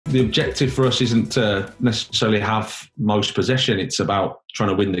the objective for us isn't to necessarily have most possession. It's about trying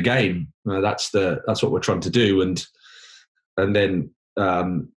to win the game. That's what we're trying to do, and then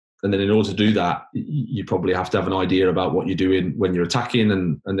in order to do that, you probably have to have an idea about what you're doing when you're attacking,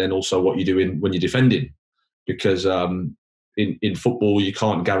 and then also what you're doing when you're defending, because in football you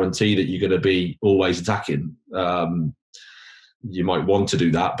can't guarantee that you're going to be always attacking. You might want to do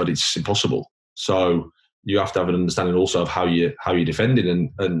that, but it's impossible. So you have to have an understanding also of how you're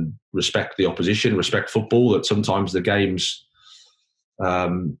defending, and respect the opposition, respect football. That sometimes the games,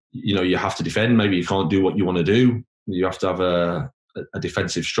 you have to defend. Maybe you can't do what you want to do. You have to have a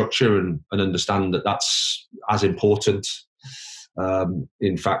defensive structure and understand that that's as important.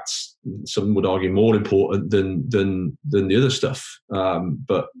 In fact, some would argue more important than the other stuff.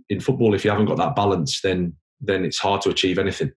 But in football, if you haven't got that balance, then it's hard to achieve anything.